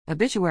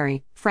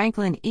Obituary,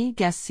 Franklin E.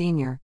 Guest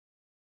Sr.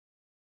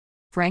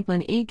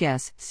 Franklin E.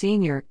 Guest,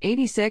 Sr.,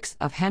 86,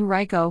 of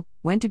Henrico,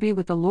 went to be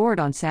with the Lord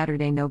on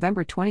Saturday,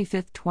 November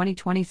 25,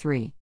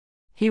 2023.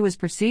 He was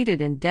preceded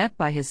in death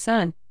by his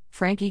son,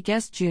 Frank E.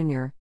 Guest,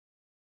 Jr.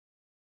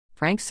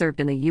 Frank served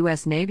in the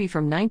U.S. Navy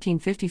from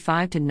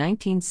 1955 to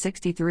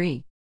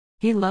 1963.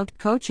 He loved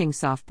coaching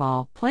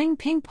softball, playing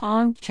ping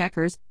pong,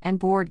 checkers, and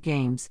board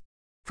games.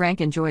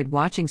 Frank enjoyed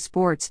watching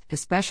sports,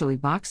 especially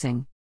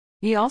boxing.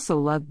 He also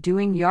loved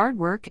doing yard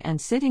work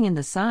and sitting in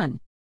the sun.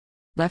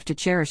 Left to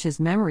cherish his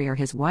memory are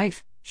his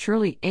wife,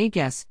 Shirley A.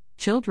 Guest,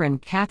 children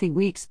Kathy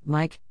Weeks,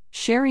 Mike,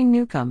 Sherry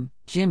Newcomb,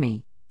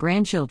 Jimmy,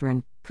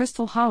 grandchildren,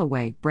 Crystal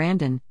Holloway,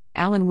 Brandon,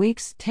 Alan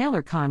Weeks,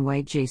 Taylor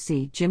Conway,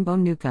 J.C., Jimbo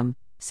Newcomb,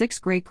 6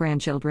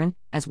 great-grandchildren,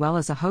 as well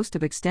as a host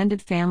of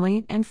extended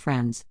family and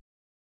friends.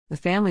 The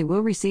family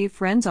will receive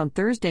friends on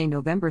Thursday,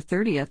 November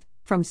 30th,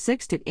 from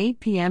 6 to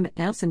 8 p.m. at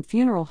Nelson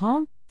Funeral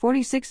Home,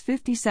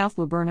 4650 South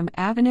Laburnum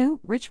Avenue,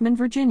 Richmond,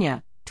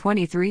 Virginia,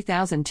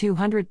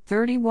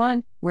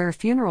 23231, where a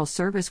funeral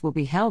service will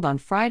be held on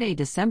Friday,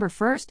 December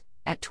 1st,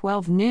 at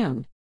 12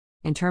 noon.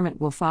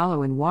 Interment will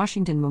follow in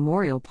Washington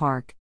Memorial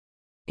Park.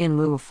 In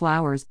lieu of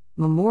flowers,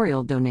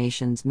 memorial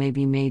donations may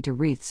be made to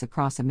wreaths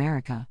across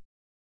America.